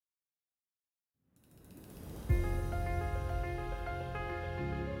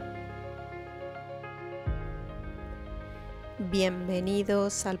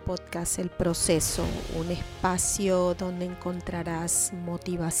Bienvenidos al podcast El Proceso, un espacio donde encontrarás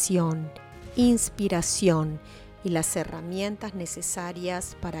motivación, inspiración y las herramientas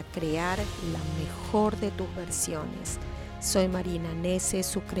necesarias para crear la mejor de tus versiones. Soy Marina Nese,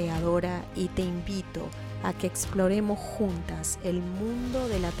 su creadora, y te invito a que exploremos juntas el mundo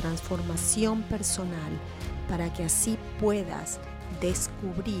de la transformación personal para que así puedas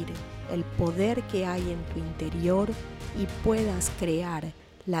descubrir el poder que hay en tu interior y puedas crear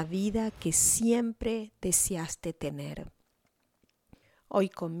la vida que siempre deseaste tener. Hoy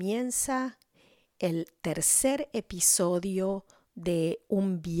comienza el tercer episodio de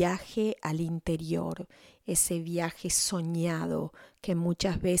un viaje al interior, ese viaje soñado que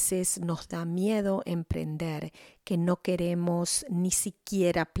muchas veces nos da miedo emprender, que no queremos ni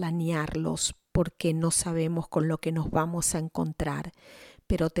siquiera planearlos porque no sabemos con lo que nos vamos a encontrar,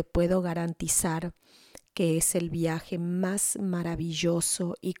 pero te puedo garantizar que es el viaje más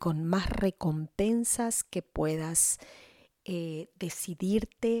maravilloso y con más recompensas que puedas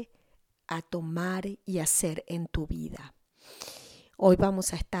decidirte a tomar y hacer en tu vida. Hoy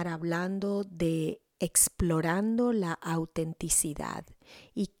vamos a estar hablando de explorando la autenticidad.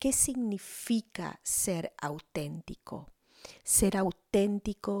 ¿Y qué significa ser auténtico? Ser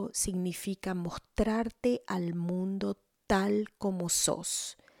auténtico significa mostrarte al mundo tal como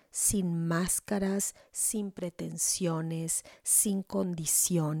sos, sin máscaras, sin pretensiones, sin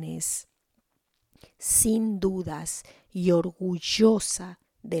condiciones, sin dudas y orgullosa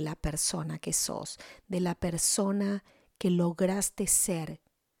de la persona que sos, de la persona que lograste ser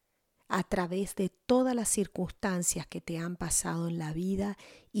a través de todas las circunstancias que te han pasado en la vida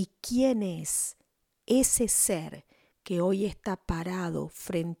y quién es ese ser que hoy está parado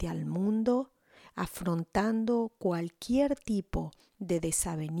frente al mundo afrontando cualquier tipo de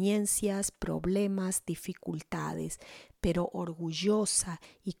desavenencias, problemas, dificultades, pero orgullosa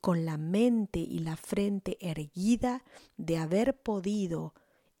y con la mente y la frente erguida de haber podido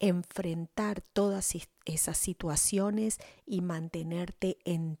enfrentar todas esas situaciones y mantenerte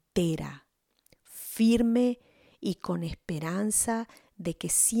entera, firme y con esperanza de que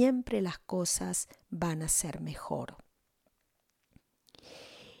siempre las cosas van a ser mejor.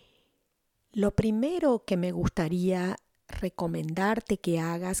 Lo primero que me gustaría recomendarte que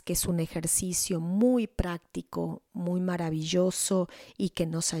hagas, que es un ejercicio muy práctico, muy maravilloso y que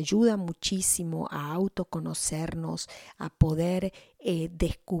nos ayuda muchísimo a autoconocernos, a poder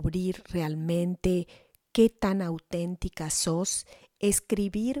descubrir realmente qué tan auténtica sos,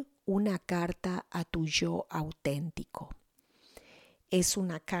 escribir una carta a tu yo auténtico. Es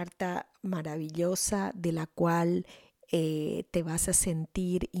una carta maravillosa de la cual te vas a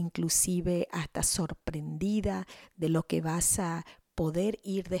sentir inclusive hasta sorprendida de lo que vas a poder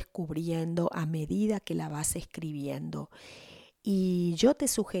ir descubriendo a medida que la vas escribiendo. Y yo te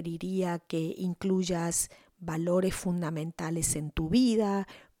sugeriría que incluyas valores fundamentales en tu vida,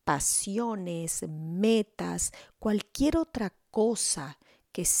 pasiones, metas, cualquier otra cosa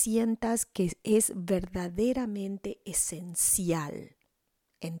que sientas que es verdaderamente esencial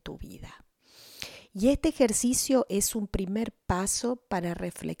en tu vida. Y este ejercicio es un primer paso para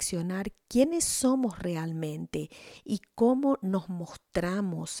reflexionar quiénes somos realmente y cómo nos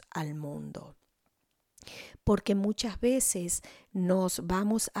mostramos al mundo. Porque muchas veces nos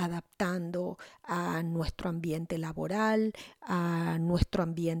vamos adaptando a nuestro ambiente laboral, a nuestro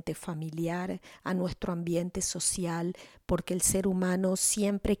ambiente familiar, a nuestro ambiente social, porque el ser humano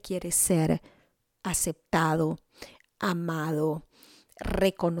siempre quiere ser aceptado, amado,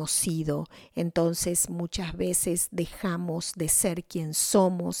 reconocido. Entonces muchas veces dejamos de ser quien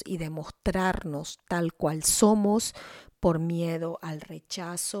somos y de mostrarnos tal cual somos por miedo al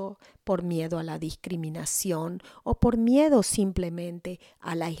rechazo, por miedo a la discriminación o por miedo simplemente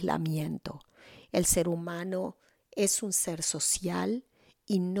al aislamiento. El ser humano es un ser social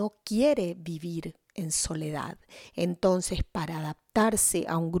y no quiere vivir en soledad. Entonces, para adaptarse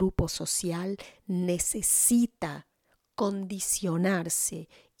a un grupo social necesita condicionarse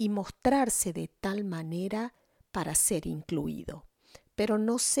y mostrarse de tal manera para ser incluido. Pero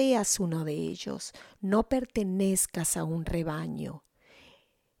no seas uno de ellos, no pertenezcas a un rebaño.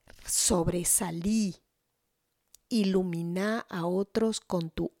 Sobresalí, ilumina a otros con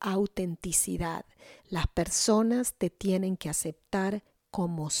tu autenticidad. Las personas te tienen que aceptar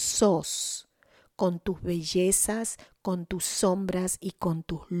como sos, con tus bellezas, con tus sombras y con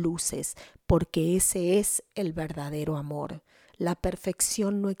tus luces, porque ese es el verdadero amor. La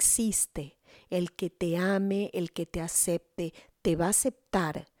perfección no existe. El que te ame, el que te acepte, te va a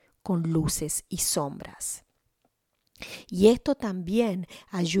aceptar con luces y sombras. Y esto también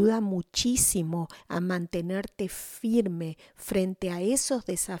ayuda muchísimo a mantenerte firme frente a esos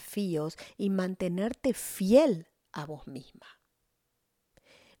desafíos y mantenerte fiel a vos misma.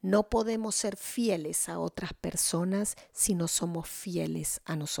 No podemos ser fieles a otras personas si no somos fieles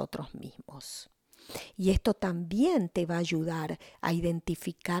a nosotros mismos. Y esto también te va a ayudar a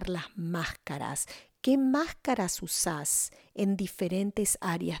identificar las máscaras. ¿Qué máscaras usás en diferentes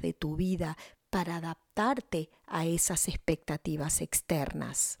áreas de tu vida para adaptarte a esas expectativas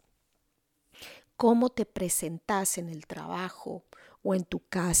externas? ¿Cómo te presentás en el trabajo o en tu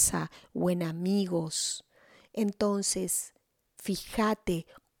casa o en amigos? Entonces, fíjate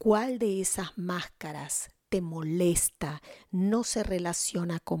cuál de esas máscaras te molesta, no se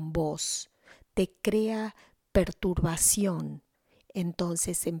relaciona con vos, te crea perturbación.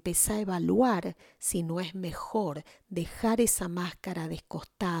 Entonces empezá a evaluar si no es mejor dejar esa máscara de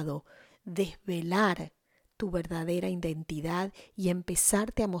costado, desvelar tu verdadera identidad y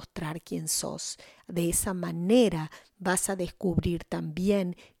empezarte a mostrar quién sos. De esa manera vas a descubrir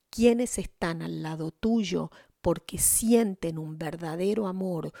también quiénes están al lado tuyo porque sienten un verdadero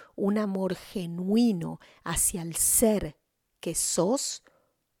amor, un amor genuino hacia el ser que sos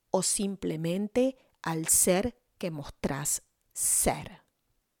o simplemente al ser que mostrás ser.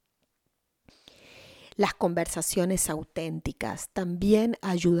 Las conversaciones auténticas también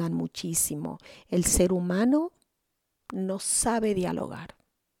ayudan muchísimo. El ser humano no sabe dialogar.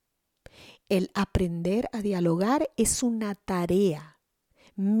 El aprender a dialogar es una tarea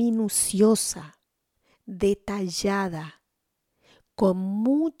minuciosa, detallada, con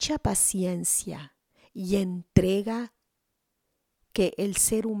mucha paciencia y entrega que el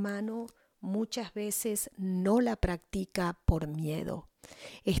ser humano muchas veces no la practica por miedo.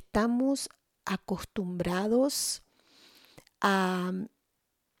 Estamos acostumbrados a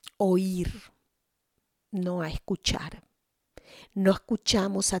oír, no a escuchar. No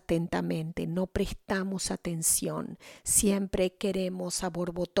escuchamos atentamente, no prestamos atención. Siempre queremos a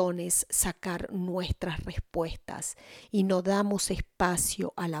borbotones sacar nuestras respuestas y no damos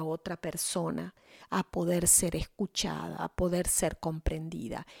espacio a la otra persona a poder ser escuchada, a poder ser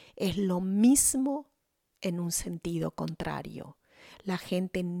comprendida. Es lo mismo en un sentido contrario. La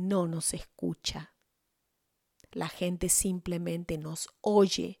gente no nos escucha. La gente simplemente nos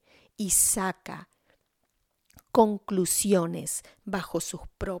oye y saca conclusiones bajo sus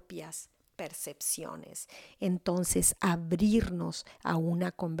propias percepciones. Entonces, abrirnos a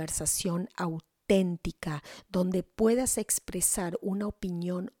una conversación auténtica donde puedas expresar una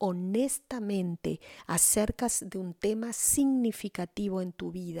opinión honestamente acerca de un tema significativo en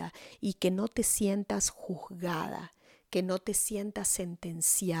tu vida y que no te sientas juzgada, que no te sientas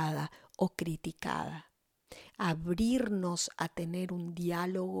sentenciada o criticada. Abrirnos a tener un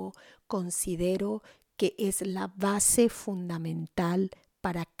diálogo, considero que es la base fundamental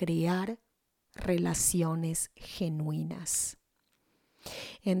para crear relaciones genuinas.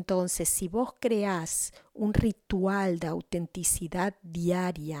 Entonces, si vos creás un ritual de autenticidad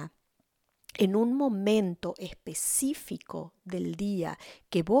diaria, en un momento específico del día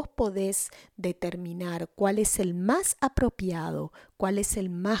que vos podés determinar cuál es el más apropiado, cuál es el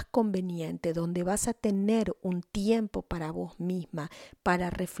más conveniente, donde vas a tener un tiempo para vos misma, para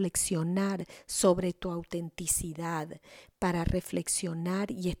reflexionar sobre tu autenticidad, para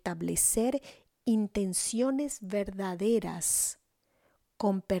reflexionar y establecer intenciones verdaderas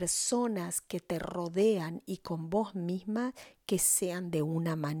con personas que te rodean y con vos misma que sean de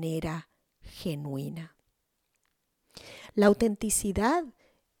una manera genuina. La autenticidad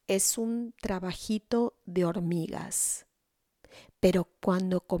es un trabajito de hormigas, pero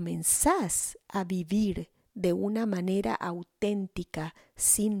cuando comenzás a vivir de una manera auténtica,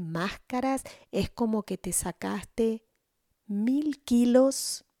 sin máscaras, es como que te sacaste 1000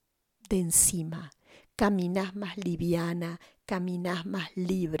 kilos de encima. Caminás más liviana, caminás más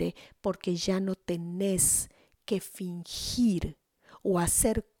libre, porque ya no tenés que fingir o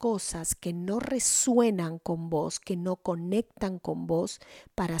hacer cosas que no resuenan con vos, que no conectan con vos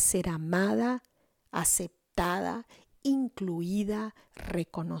para ser amada, aceptada, incluida,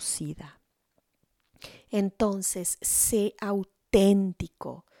 reconocida. Entonces, sé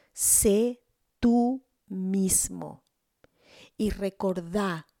auténtico, sé tú mismo y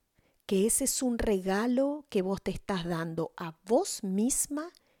recordá que ese es un regalo que vos te estás dando a vos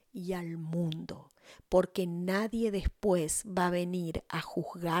misma y al mundo, porque nadie después va a venir a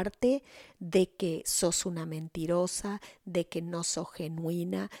juzgarte de que sos una mentirosa, de que no sos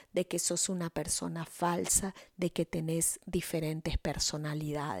genuina, de que sos una persona falsa, de que tenés diferentes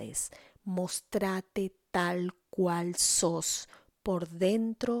personalidades. Mostrate tal cual sos, por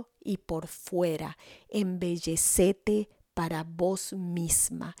dentro y por fuera. Embellecete para vos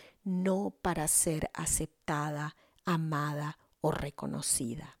misma, no para ser aceptada, amada o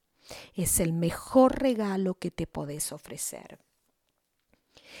reconocida. Es el mejor regalo que te podés ofrecer.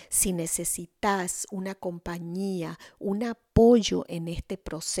 Si necesitas una compañía, un apoyo en este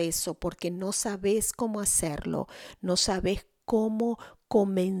proceso porque no sabes cómo hacerlo, no sabes cómo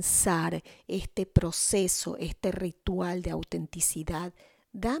comenzar este proceso, este ritual de autenticidad,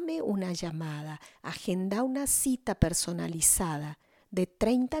 dame una llamada, agenda una cita personalizada de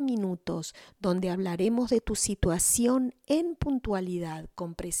 30 minutos donde hablaremos de tu situación en puntualidad,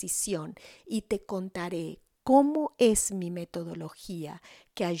 con precisión, y te contaré cómo es mi metodología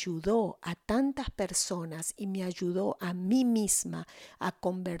que ayudó a tantas personas y me ayudó a mí misma a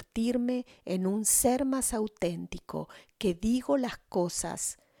convertirme en un ser más auténtico, que digo las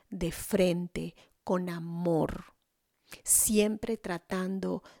cosas de frente, con amor, siempre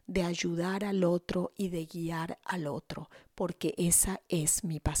tratando de ayudar al otro y de guiar al otro, porque esa es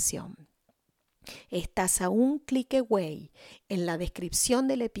mi pasión. Estás a un clic away. En la descripción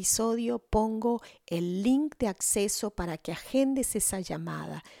del episodio pongo el link de acceso para que agendes esa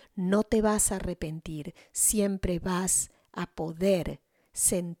llamada. No te vas a arrepentir, siempre vas a poder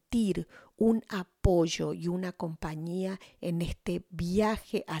sentir un apoyo y una compañía en este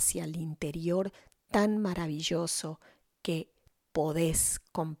viaje hacia el interior tan maravilloso que podés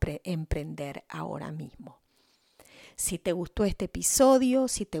emprender ahora mismo. Si te gustó este episodio,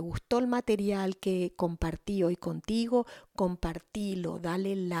 si te gustó el material que compartí hoy contigo, compartilo,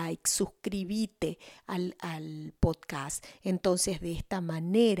 dale like, suscríbete al podcast. Entonces, de esta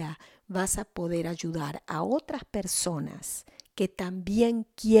manera vas a poder ayudar a otras personas que también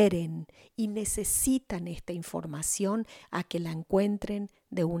quieren y necesitan esta información a que la encuentren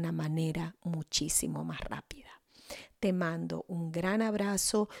de una manera muchísimo más rápida. Te mando un gran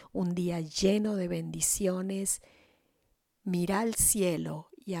abrazo, un día lleno de bendiciones. Mira al cielo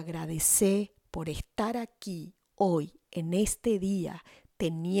y agradece por estar aquí hoy, en este día,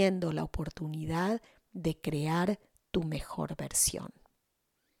 teniendo la oportunidad de crear tu mejor versión.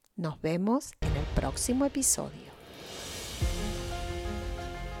 Nos vemos en el próximo episodio.